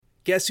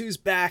Guess who's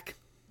back?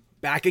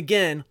 Back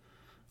again.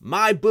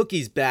 My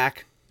bookie's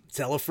back.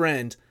 Tell a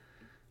friend.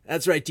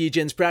 That's right,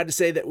 Degens. Proud to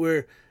say that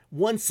we're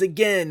once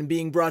again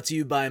being brought to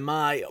you by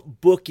my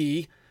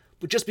bookie.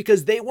 But just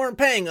because they weren't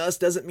paying us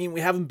doesn't mean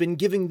we haven't been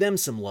giving them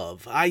some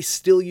love. I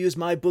still use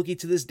my bookie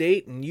to this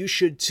date, and you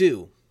should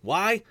too.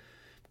 Why?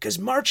 Because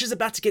March is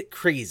about to get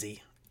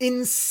crazy.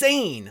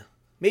 Insane.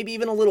 Maybe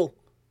even a little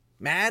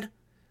mad.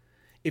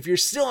 If you're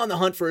still on the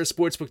hunt for a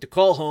sportsbook to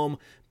call home,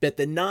 bet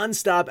the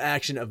non-stop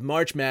action of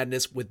March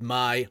Madness with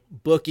my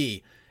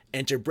bookie.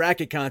 Enter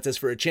bracket contests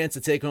for a chance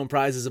to take home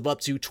prizes of up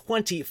to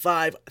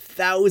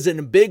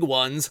 25,000 big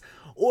ones,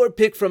 or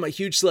pick from a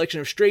huge selection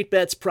of straight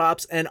bets,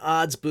 props, and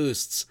odds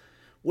boosts.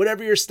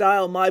 Whatever your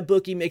style, my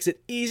bookie makes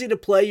it easy to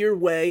play your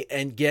way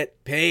and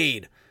get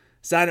paid.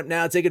 Sign up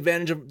now, take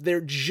advantage of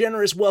their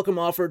generous welcome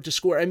offer to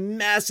score a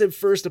massive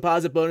first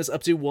deposit bonus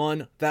up to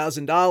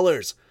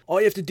 $1,000. All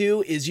you have to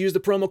do is use the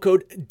promo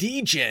code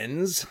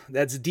DEGENS,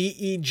 that's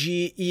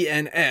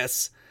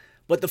DEGENS,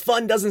 but the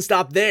fun doesn't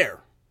stop there.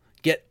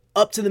 Get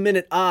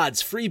up-to-the-minute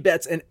odds, free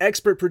bets, and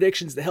expert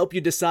predictions to help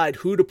you decide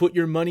who to put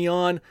your money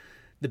on.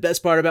 The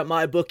best part about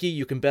MyBookie,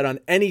 you can bet on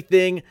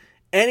anything,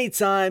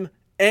 anytime,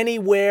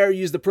 anywhere.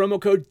 Use the promo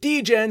code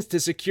DEGENS to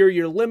secure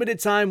your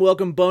limited-time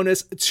welcome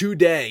bonus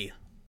today.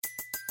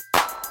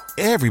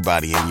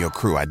 Everybody in your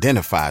crew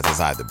identifies as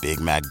either Big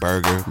Mac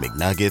Burger,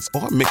 McNuggets,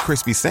 or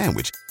McCrispy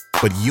Sandwich.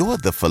 But you're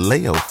the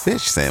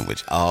Filet-O-Fish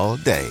Sandwich all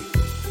day.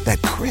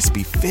 That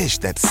crispy fish,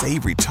 that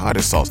savory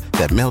tartar sauce,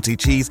 that melty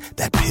cheese,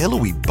 that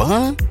pillowy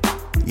bun.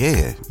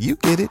 Yeah, you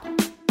get it.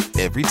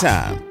 Every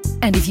time.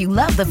 And if you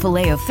love the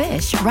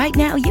Filet-O-Fish, right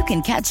now you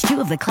can catch two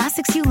of the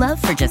classics you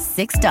love for just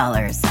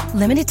 $6.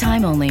 Limited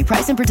time only.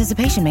 Price and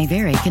participation may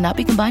vary. Cannot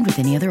be combined with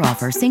any other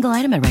offer. Single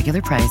item at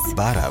regular price.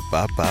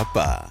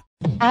 Ba-da-ba-ba-ba.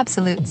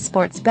 Absolute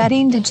sports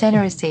betting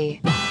degeneracy.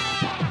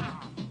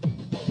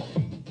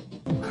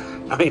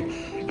 I mean,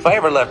 if I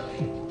ever let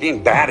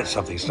being bad at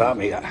something stop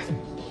me, I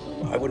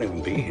wouldn't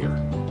even be here.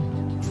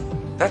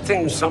 That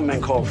thing some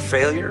men call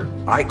failure,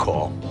 I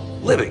call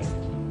living.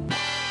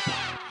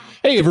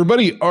 Hey,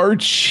 everybody.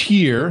 Arch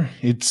here.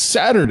 It's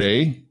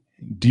Saturday.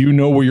 Do you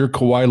know where your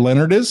Kawhi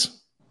Leonard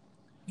is?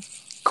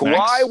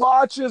 Kawhi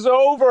watch is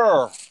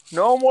over.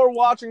 No more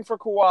watching for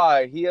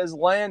Kawhi. He has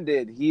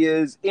landed. He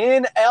is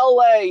in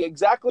L.A.,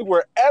 exactly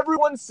where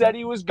everyone said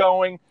he was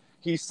going.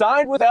 He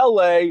signed with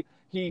L.A.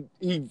 He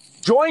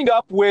joined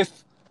up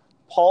with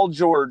Paul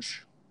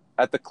George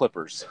at the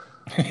Clippers.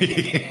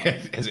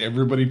 As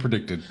everybody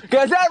predicted.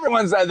 Because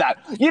everyone said that.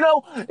 You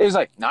know, it's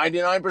like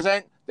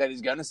 99% that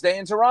he's going to stay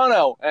in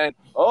Toronto. And,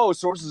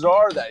 sources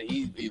are that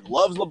he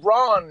loves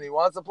LeBron and he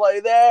wants to play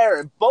there.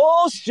 And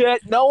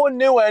bullshit. No one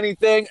knew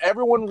anything.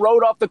 Everyone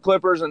wrote off the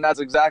Clippers, and that's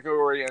exactly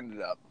where he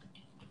ended up.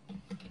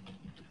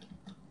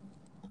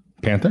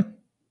 Panther? Do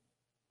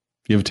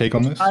you have a take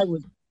on this?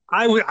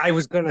 I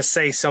was going to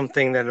say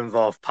something that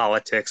involved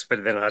politics,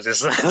 but then I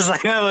was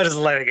like, I'll just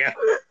let it go.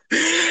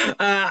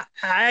 I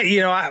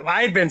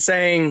had been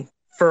saying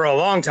for a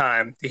long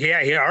time, he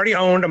already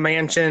owned a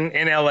mansion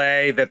in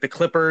LA, that the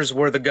Clippers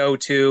were the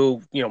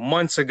go-to,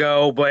 months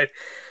ago. But,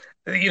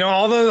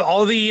 all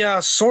the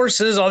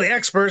sources, all the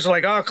experts are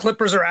like,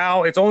 Clippers are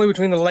out. It's only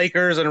between the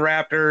Lakers and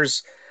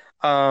Raptors.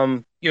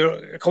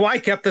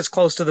 Kawhi kept this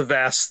close to the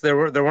vest. There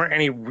weren't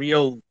any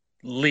real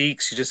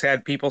leaks. You just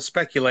had people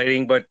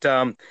speculating. But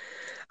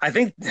I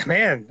think,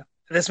 man,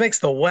 this makes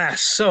the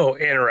West so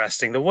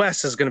interesting. The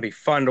West is going to be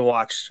fun to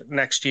watch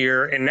next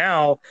year. And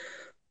now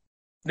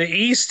the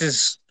East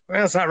is,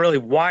 it's not really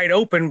wide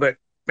open, but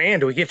man,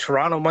 do we give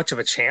Toronto much of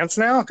a chance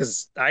now?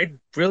 Because I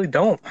really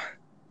don't.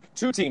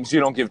 Two teams you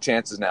don't give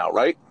chances now,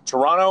 right?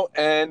 Toronto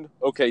and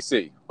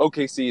OKC.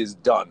 OKC is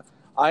done.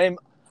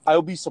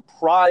 I'll be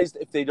surprised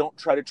if they don't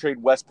try to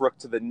trade Westbrook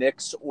to the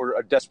Knicks or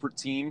a desperate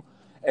team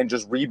and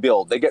just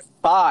rebuild. They get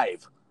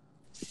five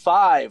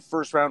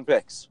first-round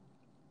picks.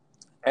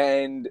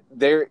 And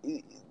they're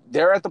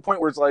at the point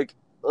where it's like,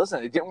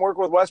 listen, it didn't work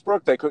with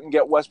Westbrook. They couldn't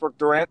get Westbrook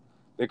Durant.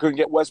 They couldn't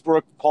get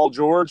Westbrook Paul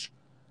George.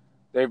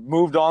 They've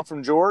moved on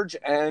from George,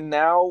 and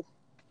now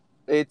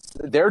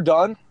they're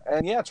done.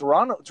 And yeah,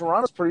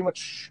 Toronto's pretty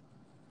much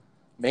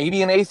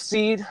maybe an eighth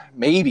seed,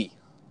 maybe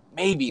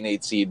an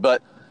eighth seed,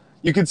 but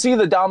you can see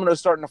the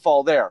dominoes starting to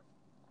fall there.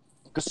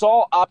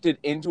 Gasol opted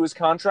into his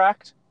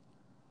contract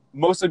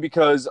mostly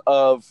because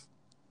of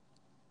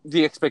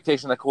the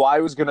expectation that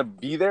Kawhi was going to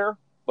be there.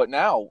 But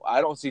now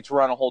I don't see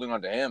Toronto holding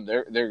on to him.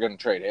 They're going to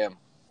trade him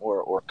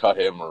or cut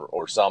him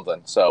or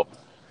something. So,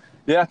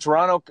 yeah,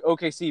 Toronto,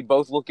 OKC,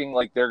 both looking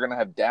like they're going to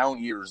have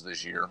down years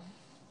this year.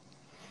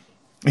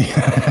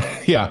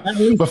 Yeah,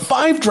 but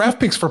 5 draft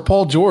picks for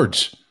Paul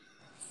George.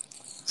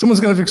 Someone's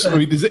going to fix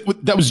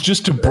it. That was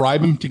just to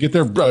bribe him to get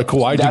their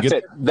Kawhi that's to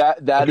get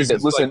it. That is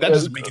it. Listen, that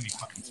doesn't make any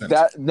fucking sense.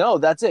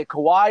 That's it.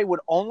 Kawhi would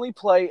only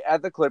play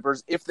at the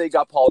Clippers if they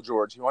got Paul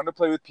George. He wanted to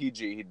play with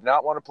PG. He did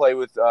not want to play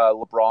with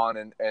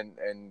LeBron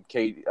and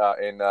Kate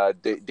and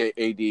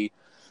AD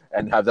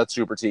and have that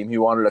super team. He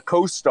wanted a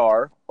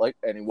co-star,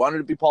 and he wanted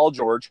to be Paul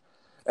George.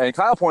 And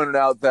Kyle pointed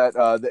out that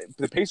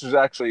the Pacers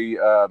actually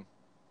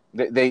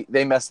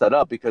they messed that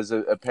up because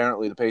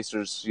apparently the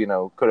Pacers,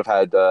 could have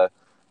had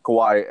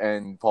Kawhi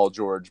and Paul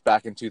George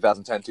back in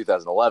 2010,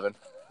 2011.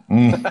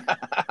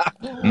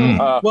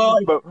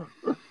 But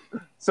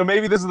so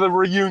maybe this is the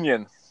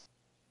reunion.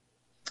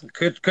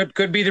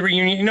 Could be the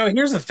reunion.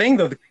 Here's the thing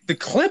though: the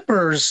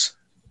Clippers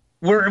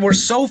were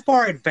so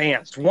far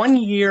advanced, 1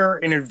 year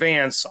in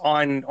advance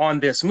on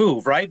this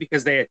move, right?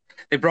 Because they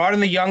brought in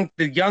the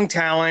young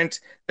talent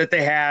that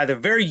they had, a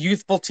very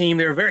youthful team.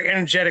 They were very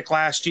energetic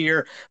last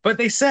year, but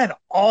they said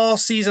all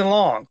season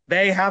long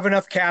they have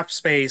enough cap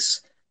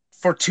space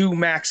for 2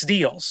 max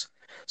deals.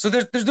 So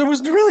there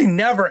was really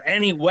never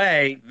any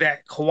way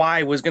that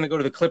Kawhi was going to go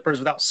to the Clippers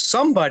without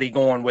somebody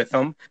going with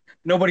him.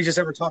 Nobody just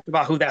ever talked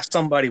about who that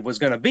somebody was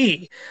going to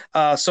be.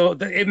 So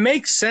it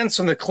makes sense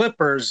from the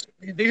Clippers.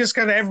 They just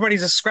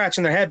everybody's just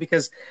scratching their head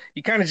because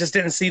you kind of just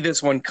didn't see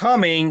this one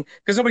coming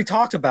because nobody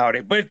talked about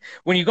it. But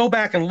when you go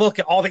back and look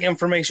at all the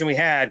information we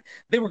had,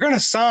 they were going to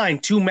sign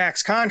 2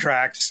 max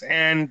contracts,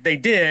 and they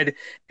did.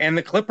 And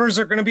the Clippers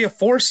are going to be a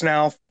force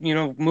now,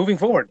 moving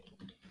forward.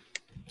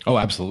 Oh,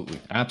 absolutely,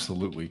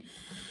 absolutely.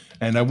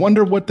 And I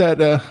wonder what that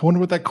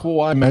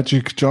Kawhi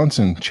Magic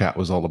Johnson chat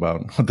was all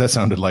about. What that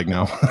sounded like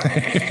now.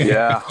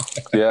 Yeah,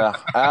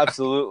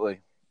 absolutely,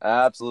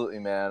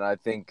 man. I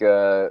think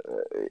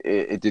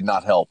it did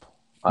not help.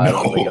 I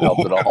don't think it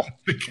helped at all. I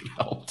think it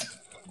helped.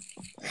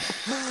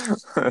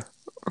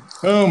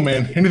 Oh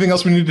man, anything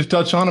else we need to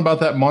touch on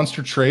about that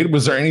monster trade?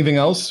 Was there anything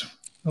else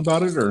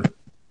about it, or?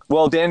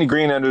 Well, Danny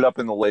Green ended up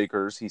in the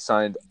Lakers. He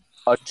signed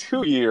a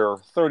 2-year,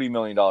 $30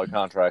 million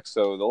contract.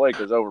 So the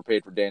Lakers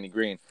overpaid for Danny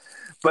Green.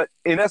 But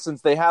in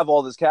essence, they have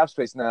all this cap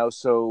space now,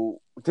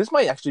 so this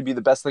might actually be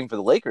the best thing for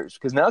the Lakers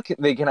because now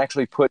they can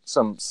actually put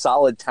some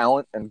solid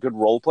talent and good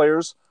role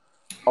players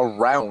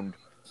around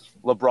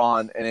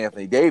LeBron and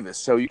Anthony Davis.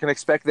 So you can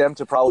expect them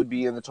to probably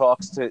be in the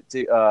talks to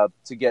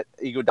get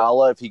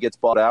Iguodala if he gets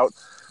bought out.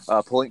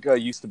 Pelinka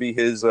used to be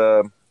his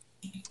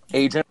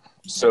agent,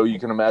 so you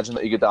can imagine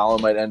that Iguodala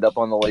might end up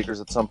on the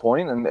Lakers at some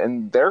point,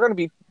 and they're going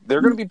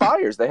to be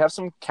buyers. They have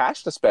some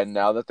cash to spend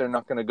now that they're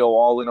not going to go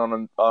all in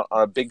on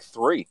a big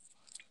 3.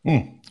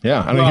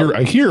 Yeah, and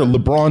I hear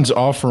LeBron's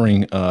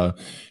offering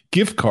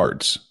gift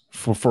cards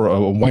for a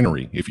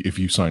winery if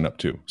you sign up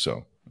too.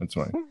 So that's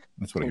what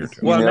I hear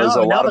too. Well, he knows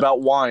a lot about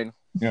wine.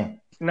 Yeah.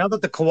 Now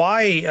that the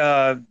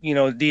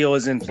Kawhi deal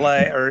is in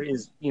play, or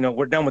is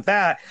we're done with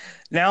that.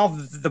 Now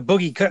the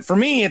Boogie for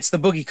me, it's the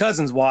Boogie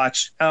Cousins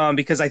watch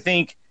because I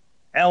think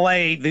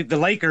LA, the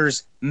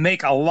Lakers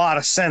make a lot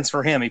of sense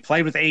for him. He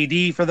played with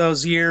AD for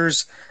those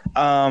years.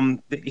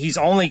 He's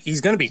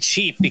going to be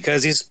cheap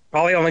because he's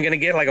probably only going to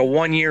get like a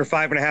 1 year,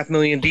 $5.5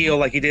 million deal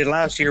like he did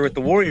last year with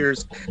the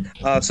Warriors.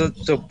 So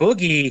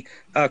Boogie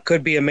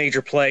could be a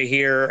major play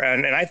here.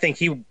 And I think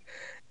he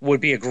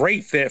would be a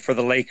great fit for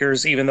the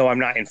Lakers, even though I'm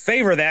not in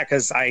favor of that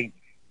because I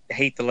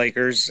hate the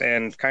Lakers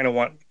and kind of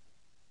want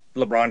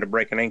LeBron to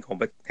break an ankle.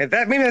 But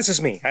maybe that's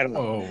just me. I don't know.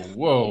 Oh,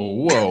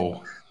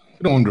 whoa.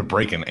 You don't want him to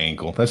break an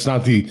ankle. That's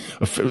not the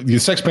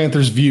Sex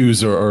Panthers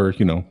views or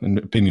and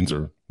opinions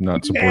are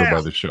not supported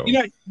by the show.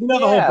 The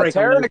whole break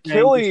tear an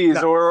Achilles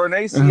or an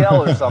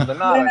ACL or something,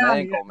 not an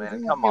ankle,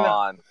 man. Come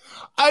on.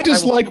 I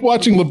just like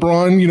watching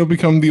LeBron,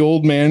 become the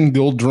old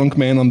drunk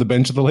man on the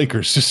bench of the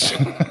Lakers, just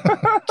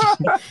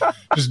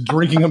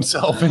drinking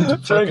himself into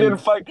drinking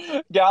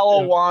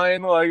Gallo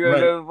wine like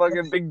a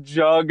fucking big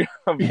jug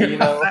of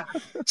vino.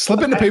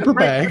 Slip in a paper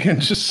bag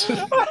and just.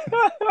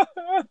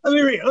 Let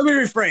me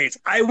rephrase.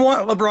 I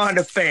want LeBron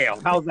to fail.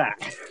 How's that?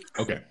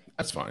 Okay,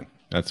 that's fine.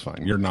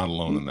 You're not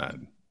alone in that.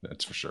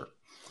 That's for sure.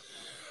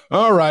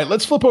 All right,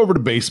 let's flip over to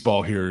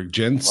baseball here,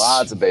 gents.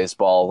 Lots of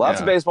baseball.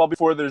 Lots of baseball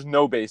before there's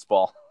no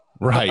baseball.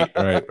 Right.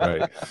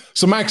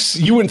 So, Max,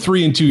 you went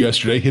 3-2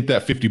 yesterday. Hit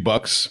that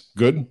 $50.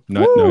 Good,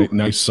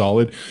 nice,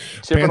 solid.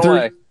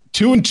 Panther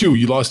 2-2.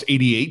 You lost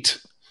 88,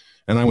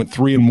 and I went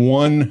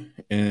 3-1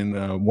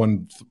 and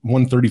won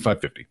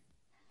 135.50.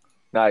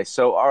 Nice.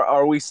 So,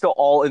 are we still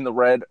all in the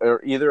red,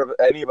 or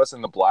any of us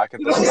in the black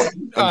at this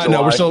point?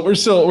 No, we're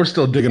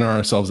still digging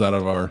ourselves out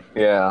of our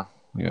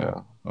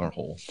our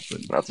hole.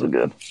 But that's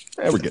good.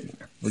 Yeah, we're getting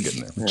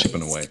there. We're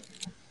chipping away.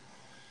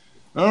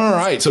 All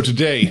right. So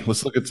today,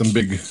 let's look at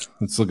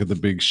the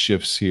big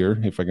shifts here,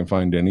 if I can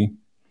find any.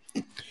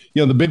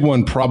 The big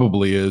one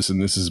probably is,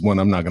 and this is one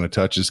I'm not going to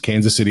touch, is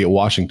Kansas City at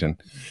Washington.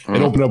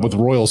 It opened up with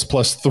Royals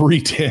plus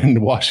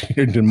 310,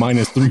 Washington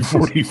minus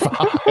 345.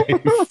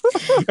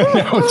 And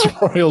now it's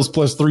Royals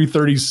plus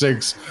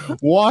 336,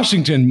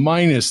 Washington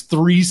minus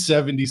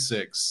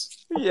 376.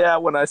 Yeah,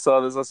 when I saw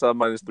this, I saw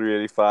minus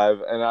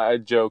 385, and I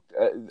joked.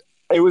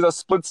 It was a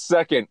split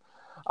second.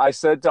 I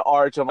said to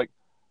Arch, I'm like,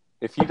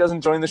 if he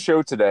doesn't join the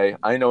show today,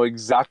 I know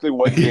exactly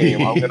what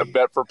game I'm going to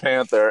bet for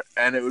Panther,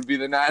 and it would be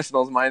the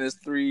Nationals minus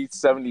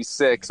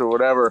 376 or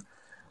whatever.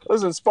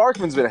 Listen,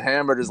 Sparkman's been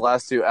hammered his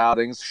last 2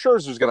 outings.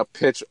 Scherzer's going to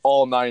pitch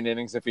all 9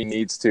 innings if he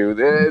needs to.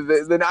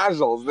 The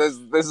Nationals,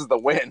 this is the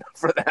win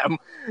for them.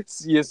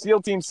 You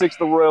SEAL Team 6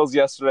 the Royals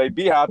yesterday.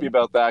 Be happy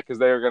about that because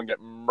they are going to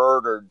get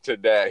murdered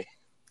today.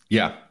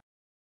 Yeah.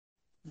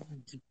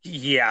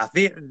 Yeah,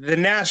 the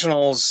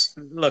Nationals.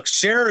 Look,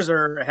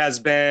 Scherzer has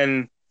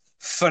been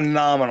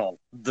phenomenal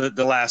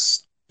the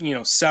last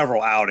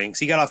several outings.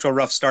 He got off to a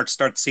rough start to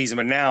start the season,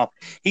 but now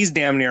he's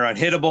damn near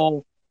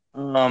unhittable.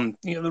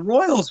 The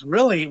Royals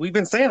really, we've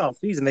been saying all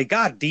season they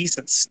got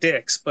decent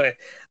sticks, but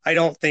I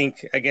don't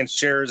think against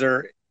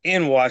Scherzer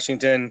in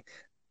Washington.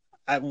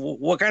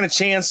 What kind of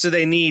chance do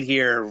they need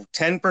here?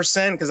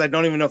 10%? Because I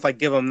don't even know if I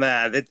give them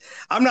that.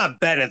 I'm not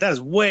betting it. That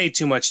is way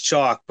too much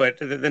chalk, but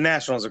the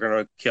Nationals are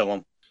going to kill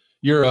them.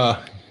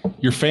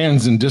 Your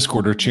fans in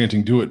Discord are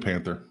chanting, "Do it,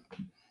 Panther."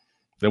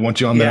 They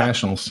want you on the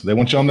Nationals. They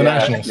want you on the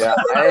Nationals. Yeah.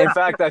 In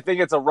fact, I think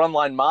it's a run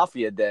line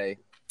mafia day.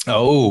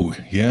 Oh,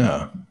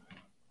 yeah.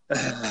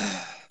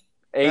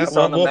 Ace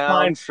on the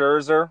mound,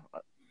 Scherzer.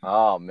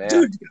 Oh, man.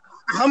 Dude,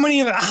 how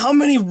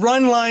many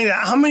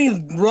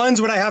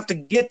runs would I have to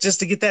get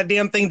just to get that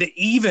damn thing to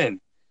even?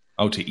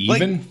 Oh, to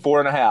even?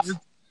 4.5.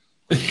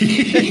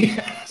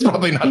 It's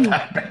probably not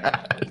that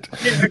bad.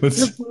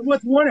 What's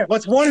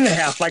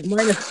 1.5? Like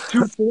minus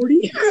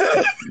 240?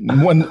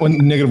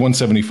 Negative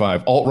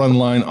 175. Alt run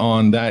line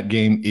on that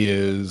game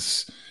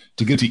is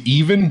to get to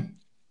even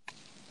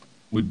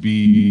would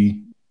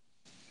be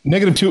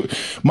negative 2.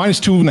 Minus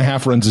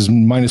 2.5 runs is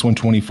minus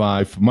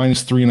 125.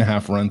 Minus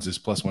 3.5 runs is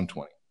plus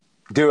 120.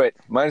 Do it.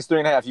 Minus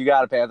 3.5. You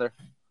got it, Panther.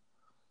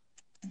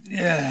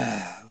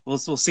 Yeah. We'll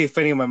see if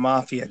any of my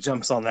mafia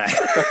jumps on that.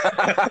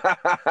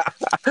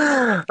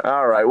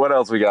 All right. What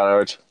else we got,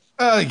 Arch?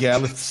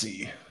 Let's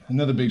see.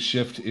 Another big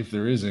shift, if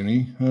there is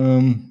any.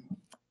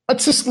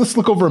 Let's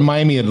look over at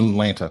Miami at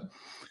Atlanta.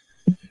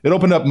 It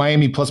opened up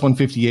Miami plus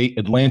 158,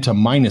 Atlanta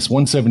minus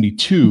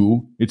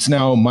 172. It's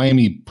now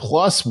Miami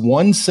plus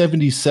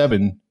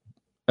 177,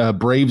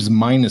 Braves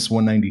minus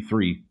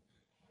 193.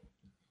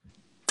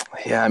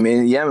 Yeah, I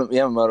mean,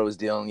 Yamamoto was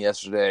dealing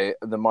yesterday.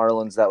 The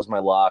Marlins, that was my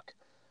lock.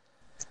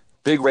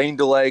 Big rain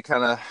delay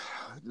kind of,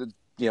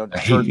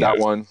 hurt that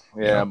one.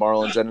 Yeah,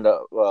 Marlins ended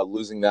up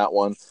losing that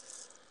one.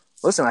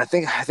 Listen, I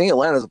think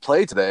Atlanta's a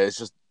play today. It's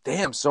just,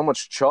 so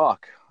much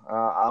chalk.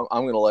 I'm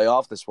going to lay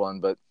off this one,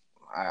 but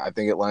I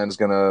think Atlanta's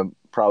going to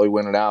probably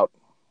win out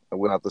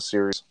the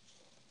series.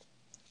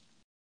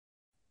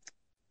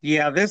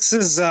 Yeah, this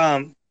is,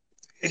 I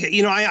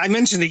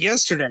mentioned it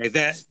yesterday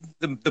that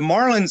the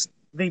Marlins,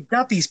 they've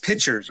got these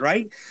pitchers,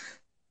 right?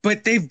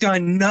 But they've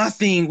done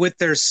nothing with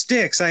their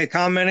sticks. I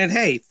commented,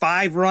 hey,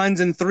 5 runs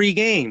in 3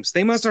 games.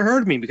 They must have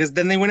heard me because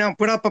then they went out and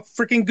put up a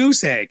freaking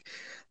goose egg.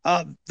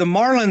 The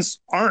Marlins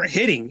aren't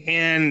hitting,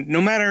 and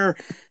no matter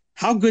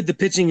how good the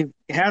pitching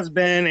has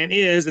been and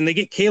is, and they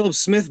get Caleb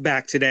Smith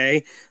back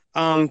today,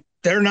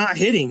 they're not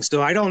hitting.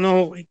 So I don't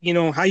know,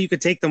 how you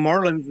could take the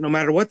Marlins no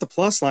matter what the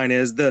plus line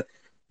is. The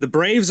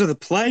Braves are the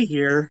play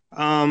here,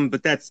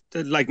 but that's,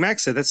 like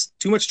Max said, that's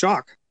too much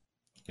chalk.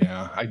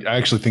 Yeah, I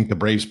actually think the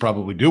Braves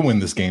probably do win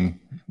this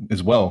game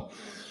as well,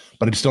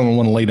 but I just don't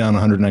want to lay down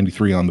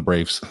 193 on the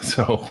Braves.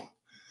 So,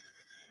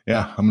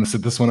 yeah, I'm going to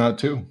sit this one out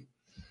too.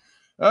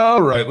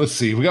 All right, let's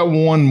see. We got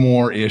one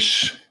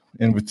more-ish,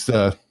 and it's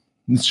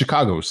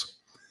Chicago's.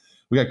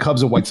 We got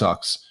Cubs and White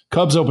Sox.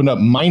 Cubs opened up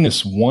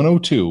minus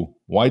 102.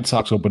 White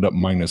Sox opened up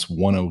minus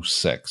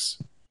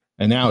 106.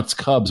 And now it's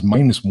Cubs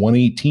minus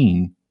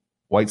 118.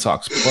 White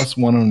Sox plus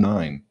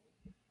 109.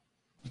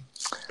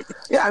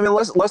 Yeah, I mean,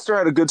 Lester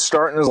had a good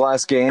start in his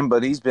last game,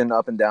 but he's been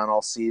up and down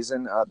all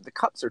season. The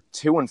Cubs are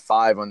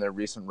 2-5 on their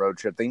recent road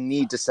trip. They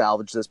need to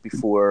salvage this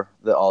before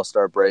the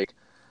All-Star break.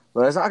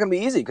 But it's not going to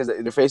be easy because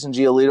they're facing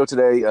Giolito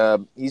today.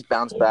 He's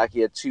bounced back. He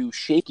had 2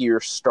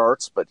 shakier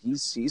starts, but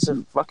he's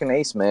a fucking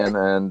ace, man,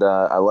 and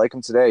I like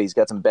him today. He's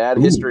got some bad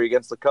history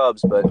against the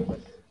Cubs, but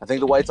I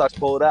think the White Sox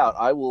pull it out.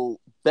 I will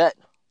bet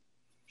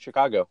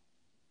Chicago,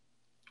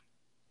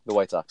 the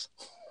White Sox.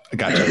 I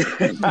gotcha.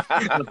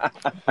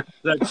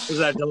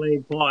 that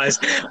delayed pause.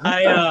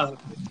 I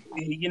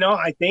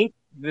think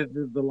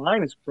the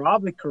line is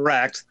probably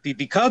correct. The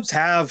Cubs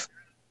have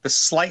the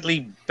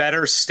slightly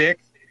better stick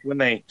when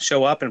they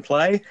show up and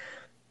play.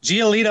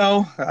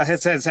 Giolito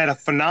has had a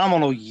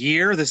phenomenal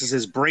year. This is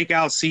his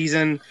breakout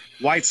season.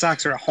 White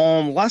Sox are at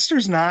home.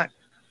 Lester's not.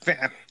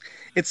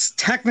 It's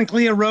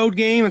technically a road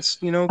game. It's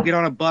get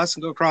on a bus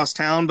and go across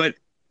town, but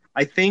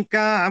I think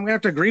I'm gonna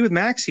have to agree with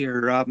Max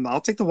here.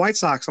 I'll take the White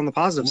Sox on the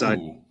positive side.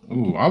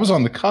 Ooh, I was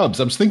on the Cubs.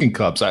 I was thinking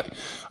Cubs. I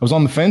was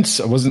on the fence.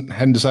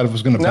 Hadn't decided if I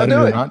was going to bet it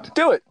or not.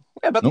 Do it.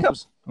 Yeah, bet the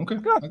Cubs. Okay.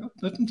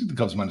 Let's do the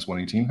Cubs minus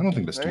 118. I don't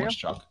think that's too much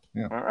chalk.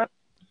 Yeah. All right.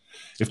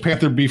 If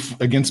Panther be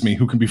against me,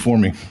 who can be for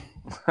me?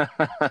 That's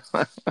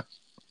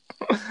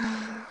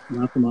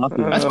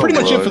pretty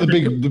much it for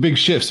the big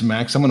shifts,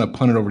 Max. I'm going to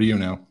punt it over to you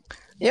now.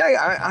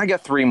 Yeah, I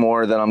got 3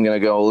 more that I'm going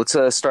to go. Let's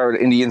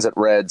start Indians at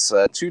Reds.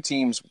 2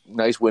 teams,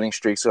 nice winning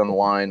streaks on the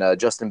line.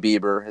 Justin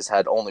Bieber has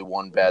had only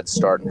 1 bad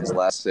start in his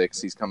last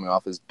 6. He's coming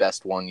off his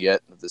best one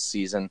yet of this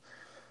season.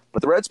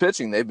 But the Reds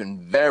pitching, they've been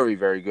very,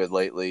 very good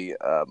lately.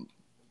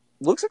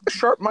 Looks like the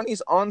sharp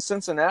money's on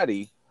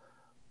Cincinnati,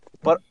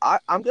 but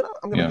I'm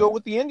gonna go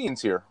with the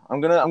Indians here. I'm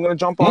gonna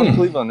jump on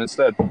Cleveland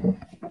instead.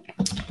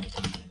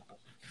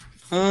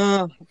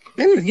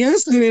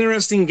 This is an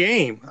interesting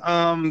game.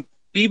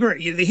 Bieber,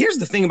 here's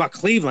the thing about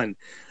Cleveland.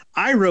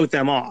 I wrote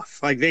them off.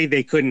 Like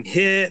they couldn't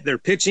hit, their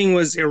pitching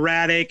was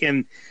erratic,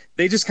 and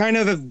they just kind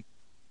of have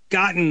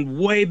gotten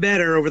way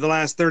better over the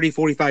last 30,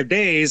 45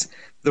 days.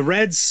 The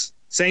Reds,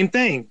 same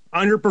thing,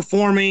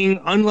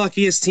 underperforming,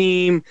 unluckiest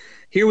team.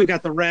 Here we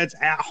got the Reds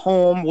at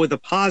home with a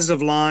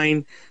positive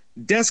line.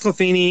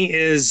 Desclafini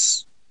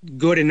is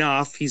good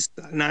enough. He's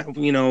not,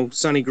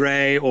 Sonny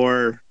Gray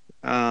or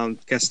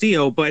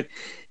Castillo, but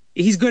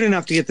he's good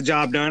enough to get the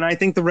job done. I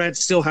think the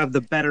Reds still have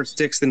the better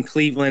sticks than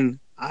Cleveland.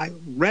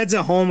 Reds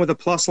at home with a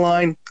plus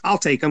line. I'll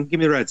take them. Give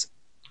me the Reds.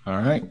 All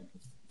right.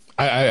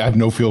 I have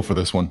no feel for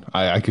this one.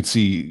 I could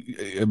see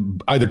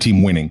either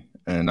team winning,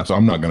 and so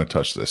I'm not going to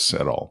touch this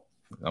at all.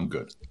 I'm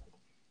good.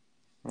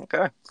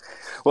 Okay.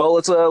 Well,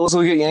 let's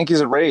look at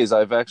Yankees and Rays.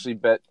 I've actually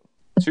bet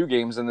 2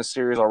 games in this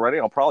series already.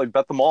 I'll probably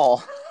bet them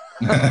all.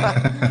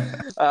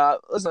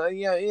 Listen,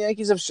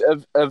 Yankees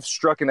have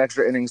struck in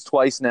extra innings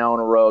twice now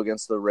in a row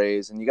against the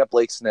Rays, and you got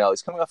Blake Snell.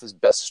 He's coming off his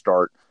best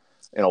start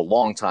in a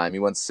long time. He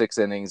went 6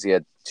 innings. He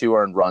had 2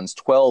 earned runs,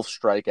 12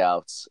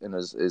 strikeouts in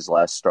his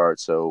last start.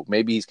 So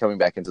maybe he's coming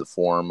back into the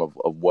form of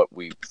what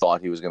we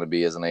thought he was going to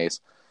be as an ace.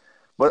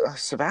 But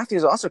Sabathia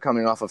is also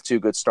coming off of 2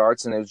 good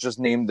starts, and it was just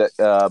named that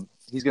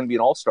he's going to be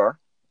an all-star.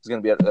 He's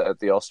going to be at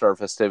the all-star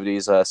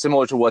festivities,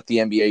 similar to what the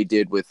NBA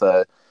did with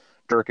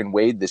Dirk and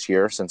Wade this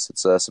year, since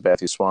it's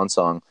Sabathia's swan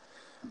song.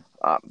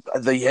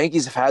 The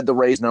Yankees have had the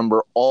Rays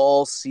number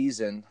all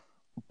season,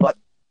 but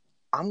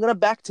I'm going to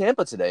back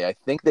Tampa today. I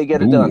think they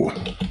get it done.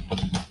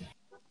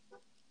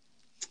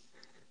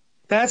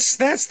 That's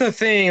the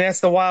thing.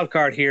 That's the wild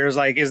card here. Is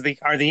like,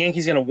 are the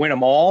Yankees going to win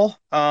them all?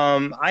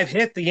 I've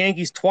hit the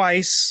Yankees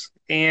twice,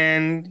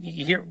 and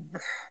here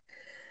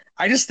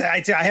I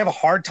have a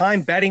hard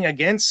time betting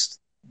against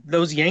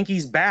those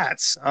Yankees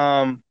bats.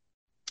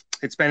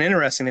 It's been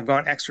interesting. They've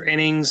gone extra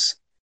innings.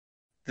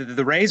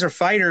 The Rays are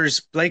fighters.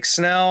 Blake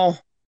Snell,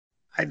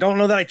 I don't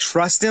know that I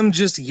trust him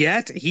just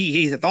yet.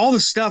 He all the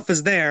stuff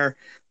is there,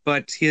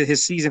 but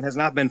his season has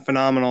not been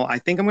phenomenal. I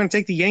think I'm going to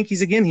take the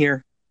Yankees again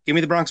here. Give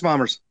me the Bronx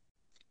Bombers.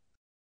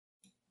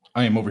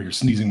 I am over here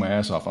sneezing my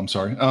ass off. I'm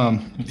sorry.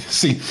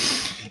 See,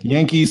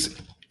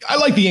 Yankees. I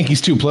like the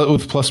Yankees too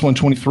with plus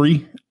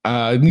 123.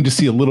 I need to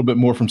see a little bit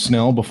more from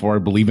Snell before I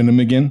believe in him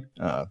again.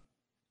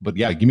 But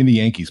yeah, give me the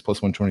Yankees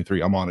plus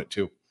 123. I'm on it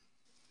too.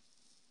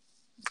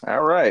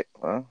 All right.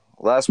 Well,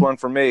 last one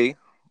for me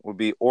would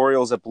be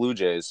Orioles at Blue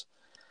Jays,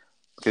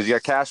 because you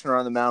got Cashner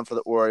on the mound for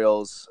the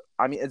Orioles.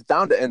 I mean, it's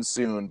bound to end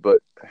soon, but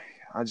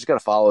I just got to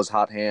follow his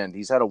hot hand.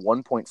 He's had a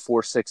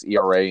 1.46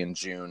 ERA in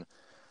June,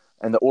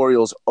 and the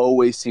Orioles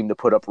always seem to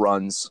put up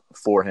runs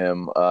for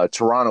him.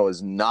 Toronto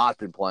has not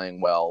been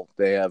playing well.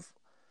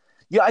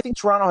 I think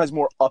Toronto has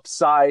more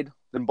upside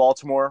than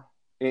Baltimore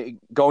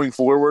going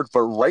forward,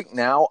 but right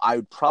now I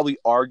would probably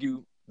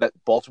argue that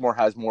Baltimore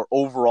has more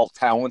overall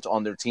talent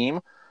on their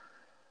team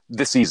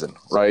this season,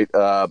 right?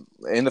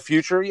 In the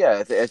future,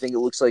 I think it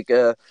looks like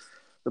the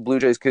Blue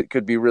Jays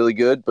could be really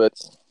good, but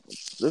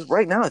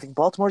right now I think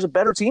Baltimore's a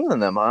better team than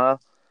them. I'll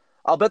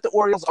bet the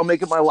Orioles. I'll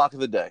make it my lock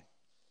of the day.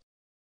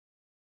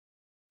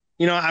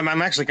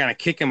 I'm actually kind of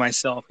kicking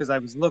myself because I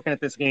was looking at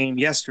this game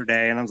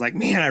yesterday and I was like,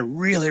 man, I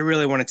really,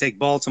 really want to take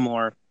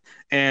Baltimore,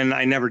 and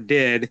I never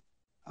did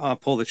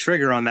pull the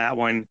trigger on that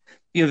one.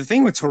 The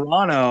thing with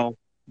Toronto,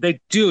 they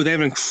have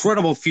an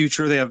incredible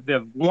future. They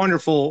have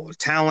wonderful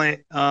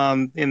talent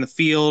in the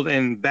field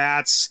and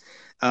bats.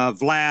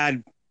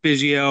 Vlad,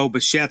 Biggio,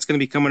 Bichette's going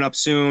to be coming up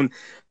soon,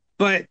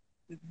 but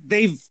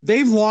they've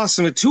lost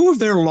some. 2 of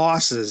their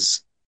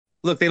losses.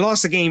 Look, they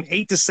lost a game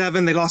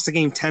 8-7. They lost a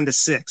game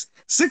 10-6.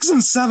 6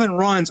 and 7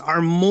 runs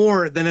are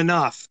more than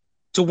enough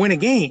to win a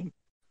game.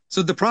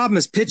 So the problem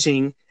is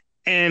pitching,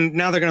 and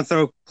now they're going to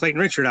throw Clayton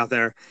Richard out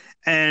there,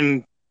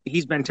 and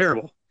he's been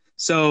terrible.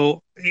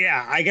 So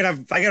yeah, I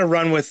gotta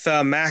run with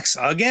Max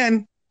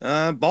again.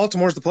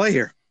 Baltimore's the play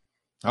here.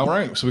 All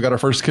right, so we got our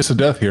first kiss of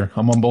death here.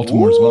 I'm on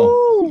Baltimore as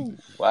well.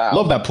 Wow,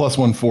 love that plus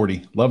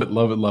 140. Love it.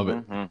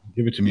 Mm-hmm.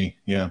 Give it to me.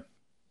 Yeah.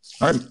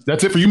 All right,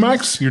 that's it for you,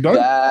 Max. You're done.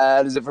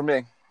 That is it for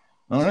me.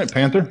 All right,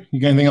 Panther.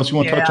 You got anything else you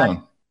want to touch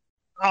on?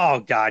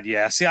 Oh God,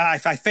 yes. Yeah,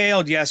 I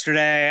failed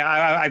yesterday.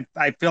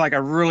 I feel like I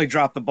really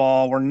dropped the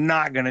ball. We're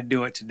not going to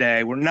do it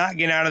today. We're not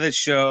getting out of this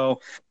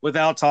show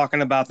without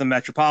talking about the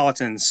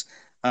Metropolitans.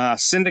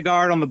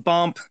 Syndergaard on the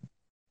bump.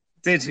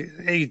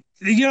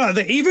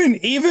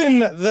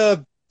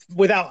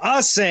 Without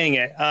us saying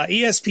it,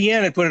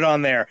 ESPN had put it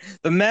on there.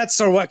 The Mets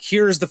are what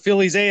cures the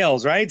Phillies'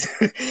 ails, right?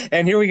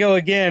 And here we go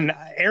again.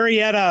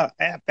 Arrieta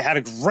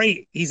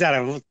he's had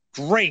a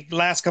great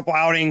last couple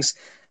outings.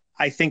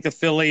 I think the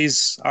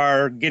Phillies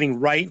are getting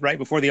right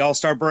before the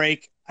All-Star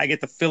break. I get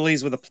the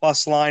Phillies with a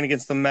plus line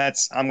against the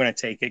Mets. I'm going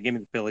to take it. Give me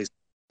the Phillies.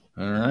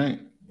 All right.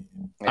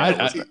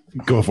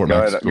 Go for it,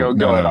 Max. Go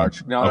ahead,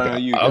 Arch. No,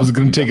 I was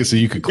going to take it so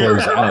you could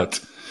close out.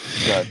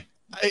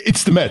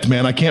 It's the Mets,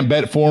 man. I can't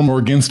bet for them or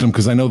against them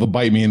because I know they'll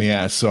bite me in the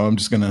ass. So I'm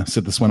just going to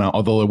sit this one out.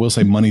 Although I will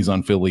say money's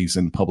on Phillies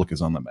and public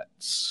is on the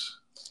Mets.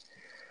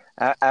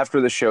 After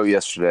the show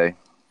yesterday,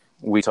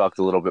 we talked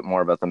a little bit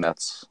more about the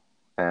Mets.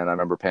 And I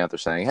remember Panther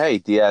saying, "Hey,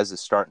 Diaz is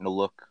starting to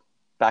look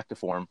back to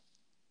form.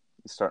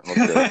 He's starting to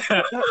look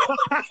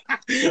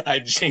good." I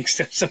jinxed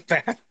him so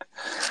bad.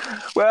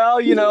 Well,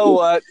 you know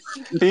what?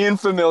 Ian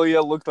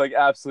Familia looked like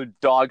absolute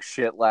dog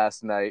shit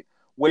last night.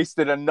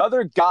 Wasted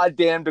another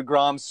goddamn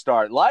DeGrom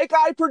start, like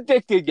I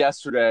predicted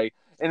yesterday.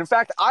 And in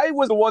fact, I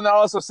was the one that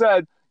also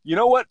said, you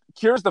know what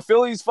cures the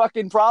Phillies'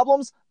 fucking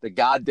problems? The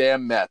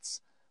goddamn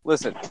Mets.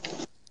 Listen,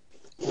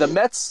 the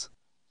Mets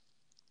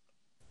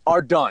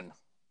are done.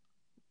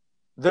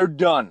 They're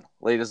done,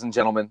 ladies and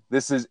gentlemen.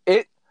 This is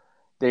it.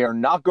 They are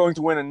not going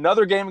to win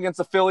another game against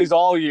the Phillies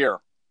all year.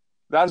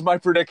 That is my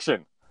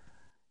prediction.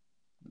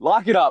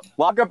 Lock it up.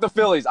 Lock up the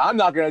Phillies. I'm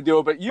not going to do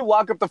it, but you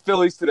lock up the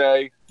Phillies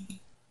today.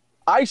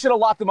 I should have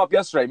locked them up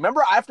yesterday.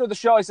 Remember after the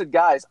show I said,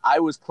 guys, I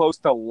was close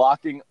to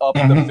locking up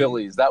the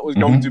Phillies. That was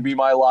going to be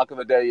my lock of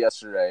the day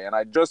yesterday, and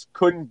I just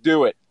couldn't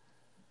do it.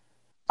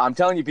 I'm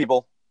telling you,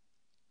 people,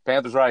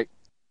 Panthers right.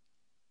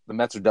 The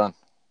Mets are done.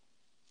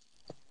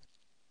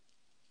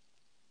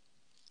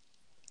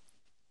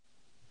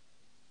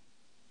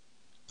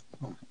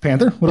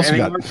 Panther? What else you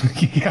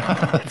got?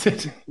 Yeah, that's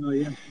it. Oh,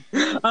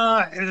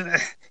 yeah.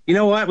 You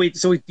know what?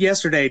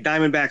 Yesterday,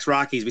 Diamondbacks,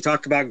 Rockies, we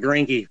talked about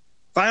Greinke.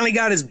 Finally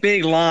got his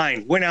big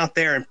line. Went out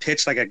there and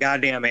pitched like a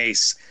goddamn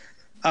ace.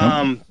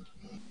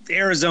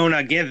 Arizona,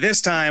 again,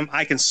 this time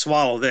I can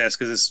swallow this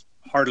because it's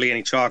hardly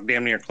any chalk,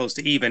 damn near close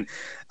to even.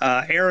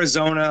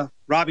 Arizona,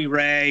 Robbie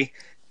Ray,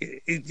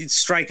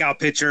 strikeout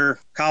pitcher,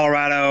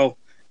 Colorado.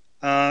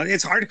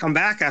 It's hard to come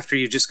back after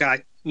you just got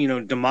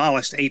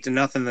demolished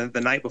 8-0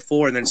 the night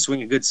before and then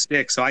swing a good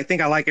stick. So I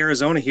think I like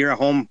Arizona here at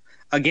home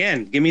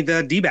again. Give me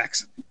the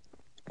D-backs.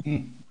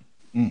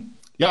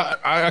 Yeah,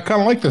 I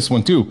kind of like this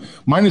one too.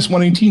 Minus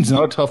 118 is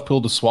not a tough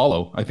pill to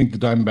swallow. I think the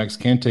Diamondbacks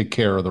can take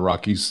care of the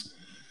Rockies.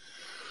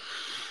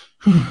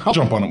 I'll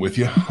jump on it with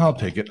you. I'll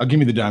take it. I'll give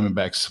me the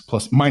Diamondbacks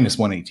plus minus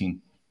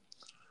 118.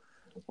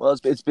 Well,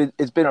 it's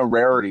been a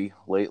rarity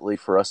lately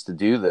for us to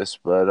do this,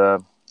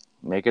 but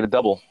make it a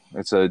double.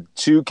 It's a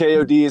 2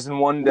 KODs in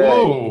one day.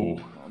 Whoa.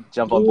 I'll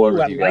jump on board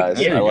with you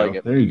guys. I like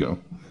it. There you go.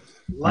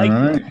 All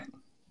right.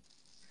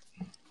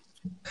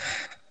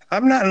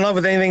 I'm not in love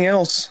with anything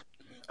else.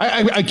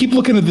 I keep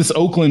looking at this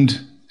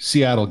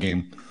Oakland-Seattle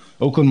game.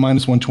 Oakland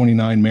minus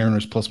 129,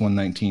 Mariners plus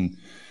 119.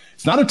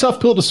 It's not a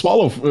tough pill to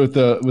swallow with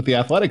the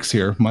Athletics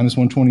here, minus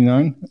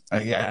 129.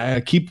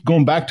 I keep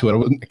going back to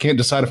it. I can't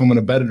decide if I'm going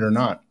to bet it or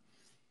not.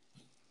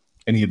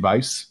 Any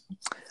advice?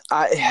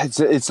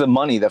 It's the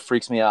money that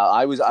freaks me out.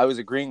 I was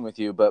agreeing with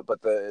you, but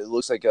it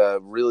looks like a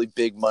really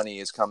big money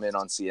has come in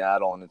on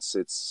Seattle, and it's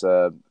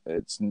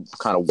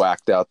kind of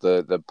whacked out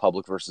the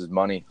public versus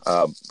money,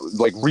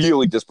 like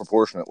really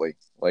disproportionately,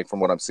 like from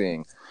what I'm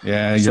seeing.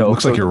 Yeah, it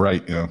looks like you're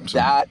right.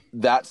 Yeah,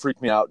 that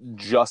freaked me out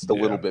just a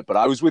little bit. But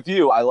I was with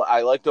you.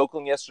 I liked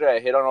Oakland yesterday. I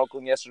hit on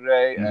Oakland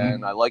yesterday,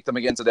 and I liked them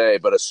again today.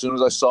 But as soon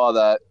as I saw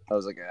that, I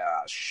was like,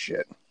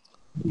 shit.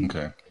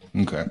 Okay.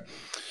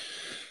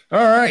 All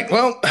right.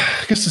 Well,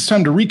 I guess it's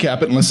time to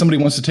recap it unless somebody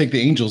wants to take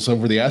the Angels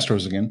over the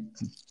Astros again.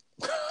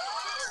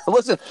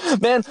 Listen,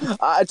 man,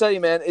 I tell you,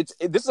 man,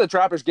 this is a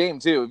trappish game,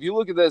 too. If you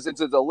look at this, it's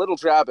a little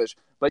trappish,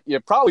 but you're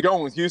probably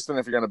going with Houston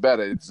if you're going to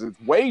bet it. It's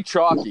way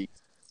chalky,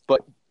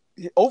 but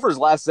over his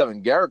last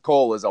 7, Garrett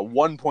Cole is a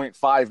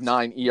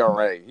 1.59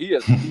 ERA.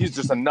 He's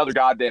just another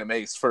goddamn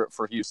ace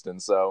for Houston.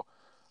 So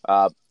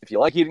if you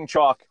like eating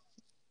chalk,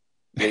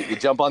 you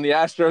jump on the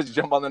Astros, you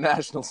jump on the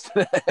Nationals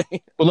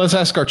today. Well, let's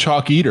ask our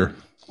chalk eater.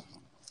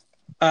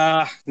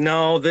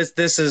 No,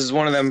 this is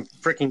one of them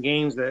freaking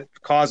games that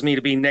caused me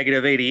to be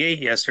negative 88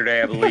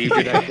 yesterday, I believe.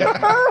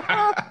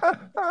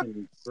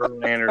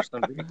 Or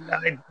something.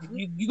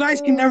 You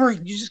guys can never,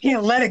 you just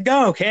can't let it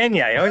go, can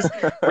you? You always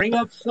bring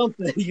up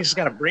something. You just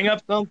got to bring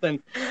up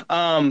something.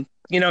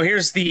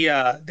 Here's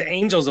the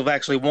Angels have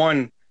actually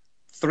won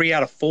 3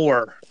 out of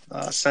 4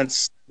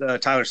 since the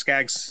Tyler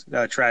Skaggs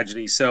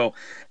tragedy. So,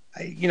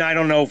 I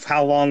don't know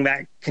how long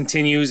that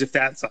continues, if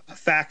that's a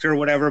factor or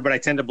whatever, but I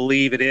tend to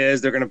believe it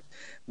is. They're going to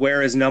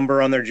wear his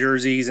number on their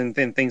jerseys and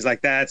things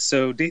like that.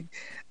 So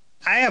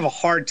I have a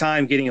hard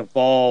time getting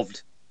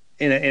involved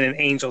in an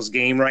Angels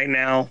game right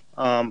now.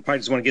 Probably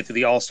just want to get through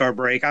the All-Star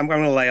break. I'm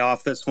going to lay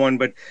off this one,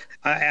 but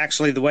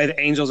actually the way the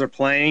Angels are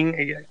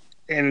playing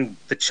and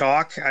the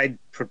chalk, I'd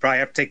probably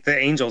have to take the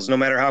Angels no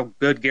matter how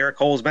good Garrett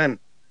Cole's been.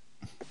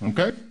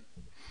 Okay.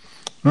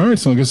 All right,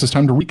 so I guess it's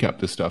time to recap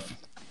this stuff.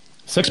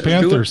 Sex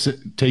Panthers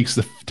takes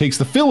the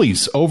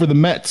Phillies over the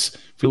Mets.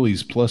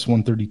 Phillies plus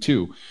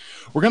 132.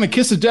 We're going to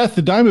kiss to death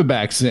the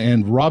Diamondbacks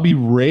and Robbie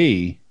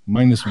Ray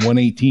minus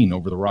 118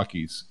 over the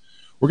Rockies.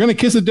 We're going to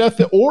kiss to death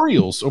the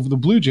Orioles over the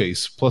Blue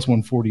Jays plus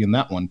 140 in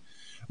that one.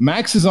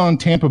 Max is on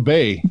Tampa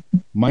Bay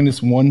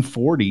minus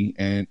 140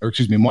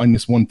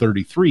 minus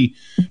 133.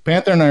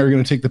 Panther and I are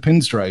going to take the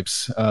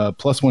Pinstripes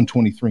plus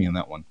 123 in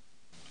that one.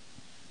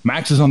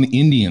 Max is on the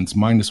Indians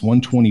minus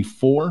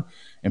 124.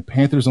 And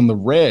Panthers on the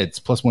Reds,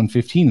 plus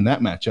 115 in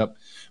that matchup.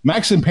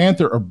 Max and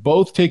Panther are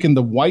both taking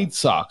the White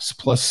Sox,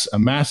 plus a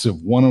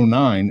massive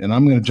 109. And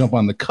I'm going to jump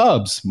on the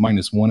Cubs,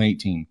 minus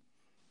 118.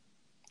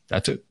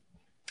 That's it.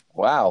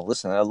 Wow,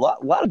 listen, a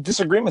lot of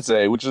disagreements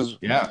today, which is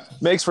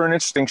makes for an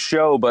interesting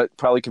show, but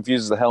probably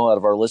confuses the hell out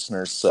of our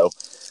listeners. So,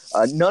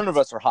 none of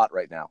us are hot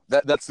right now.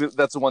 That's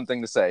the one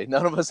thing to say.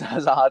 None of us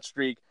has a hot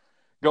streak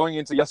going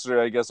into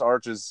yesterday. I guess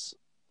Arch is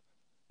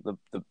the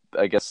best.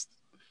 I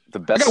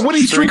got a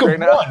winning streak of right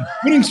now. one.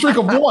 Winning streak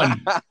of one.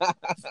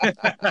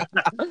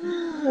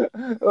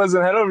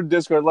 Listen, head over to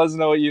Discord. Let us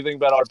know what you think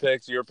about our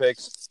picks, your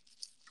picks.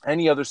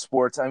 Any other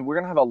sports. I mean, we're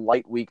going to have a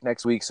light week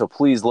next week, so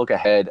please look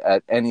ahead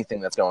at anything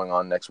that's going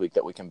on next week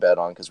that we can bet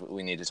on because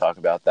we need to talk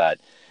about that.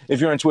 If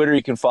you're on Twitter,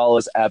 you can follow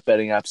us at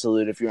Betting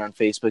Absolute. If you're on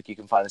Facebook, you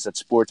can find us at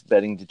Sports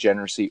Betting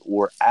Degeneracy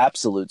or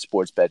Absolute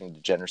Sports Betting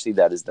Degeneracy.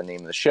 That is the name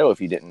of the show if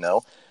you didn't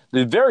know.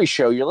 The very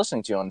show you're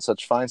listening to on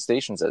such fine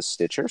stations as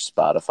Stitcher,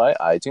 Spotify,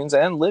 iTunes,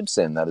 and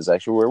Libsyn. That is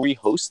actually where we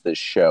host this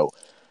show.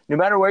 No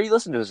matter where you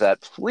listen to us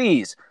at,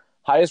 please,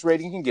 highest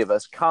rating you can give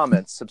us,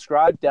 comment,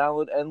 subscribe,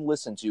 download, and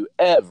listen to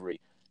every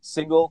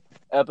single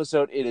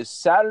episode. It is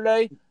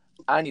Saturday.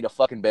 I need a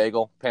fucking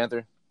bagel.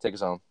 Panther, take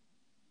us home.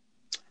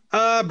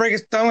 I'm going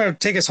to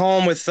take us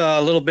home with a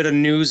little bit of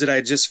news that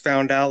I just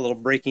found out, a little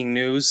breaking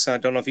news. I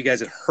don't know if you guys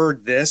had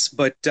heard this,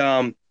 but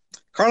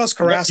Carlos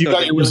Carrasco. You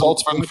got your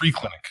results from the free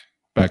clinic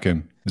back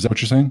in. Is that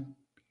what you're saying?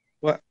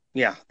 What?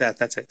 Yeah,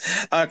 that's it.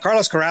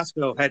 Carlos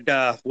Carrasco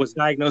was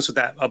diagnosed with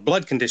a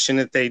blood condition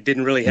that they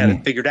didn't really have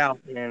it figured out,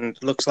 and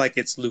it looks like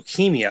it's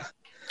leukemia.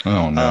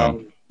 Oh,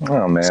 no.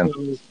 Oh,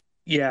 man.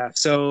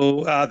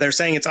 So they're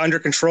saying it's under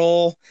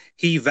control.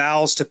 He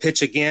vows to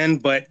pitch again,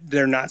 but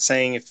they're not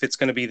saying if it's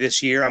going to be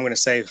this year. I'm going to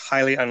say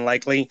highly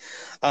unlikely.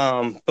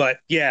 But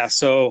yeah,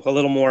 so a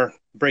little more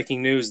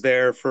breaking news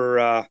there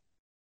for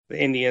the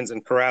Indians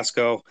and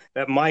Carrasco.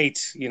 That might,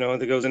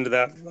 that goes into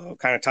that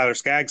kind of Tyler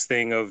Skaggs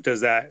thing of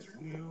does that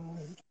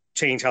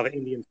change how the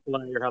Indians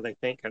play or how they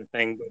think kind of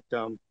thing.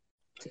 But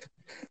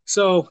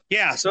so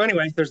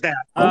anyway, there's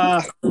that.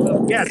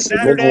 It's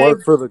Saturday. Good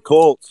work for the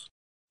Colts.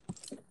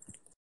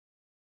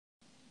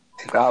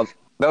 Wow,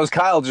 that was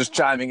Kyle just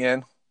chiming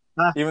in.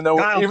 Even though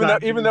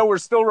we're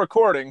still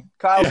recording,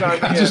 Kyle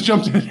chiming in. Just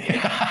jumped in.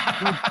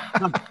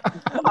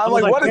 I'm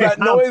like, what is that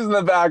noise in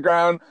the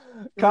background?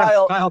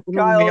 Kyle is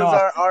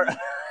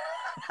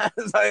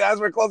our as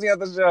we're closing out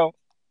the show.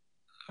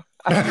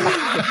 All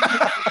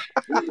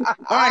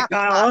right,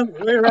 Kyle.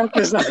 Let me wrap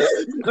this up.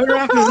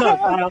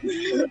 Kyle.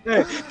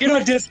 Hey, get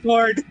on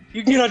Discord.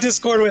 You can get on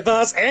Discord with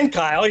us and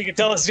Kyle. You can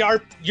tell us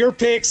your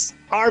picks,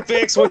 our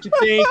picks, what you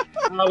think.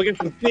 We got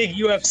some big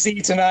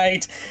UFC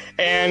tonight,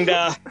 and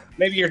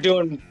maybe you're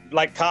doing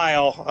like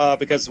Kyle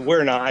because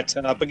we're not.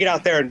 But get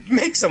out there and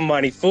make some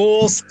money,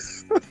 fools.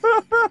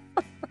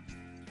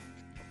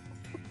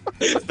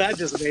 That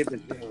just made the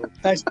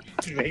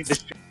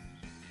show.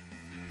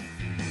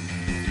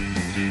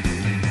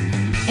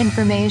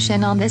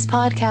 Information on this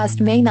podcast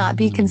may not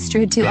be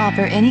construed to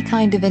offer any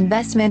kind of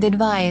investment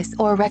advice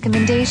or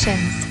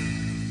recommendations.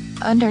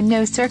 Under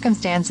no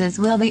circumstances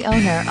will the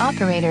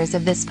owner-operators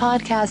of this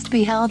podcast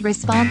be held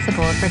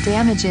responsible for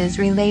damages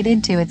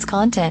related to its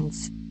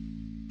contents.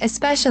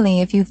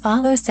 Especially if you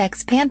follow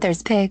Sex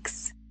Panthers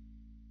picks.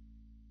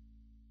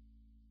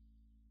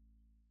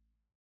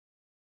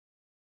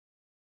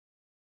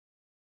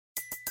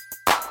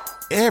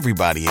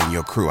 Everybody in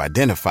your crew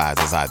identifies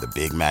as either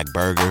Big Mac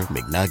Burger,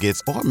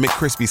 McNuggets, or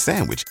McCrispy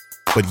Sandwich.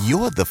 But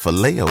you're the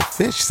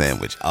Filet-O-Fish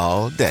Sandwich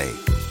all day.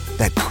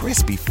 That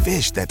crispy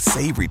fish, that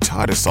savory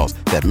tartar sauce,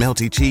 that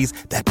melty cheese,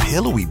 that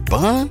pillowy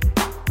bun.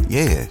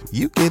 Yeah,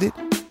 you get it.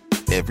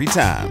 Every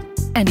time.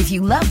 And if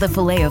you love the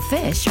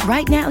Filet-O-Fish,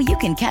 right now you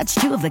can catch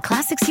two of the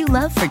classics you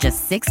love for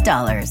just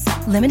 $6.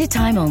 Limited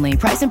time only.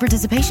 Price and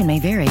participation may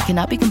vary.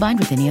 Cannot be combined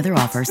with any other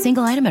offer.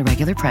 Single item at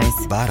regular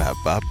price.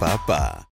 Ba-da-ba-ba-ba.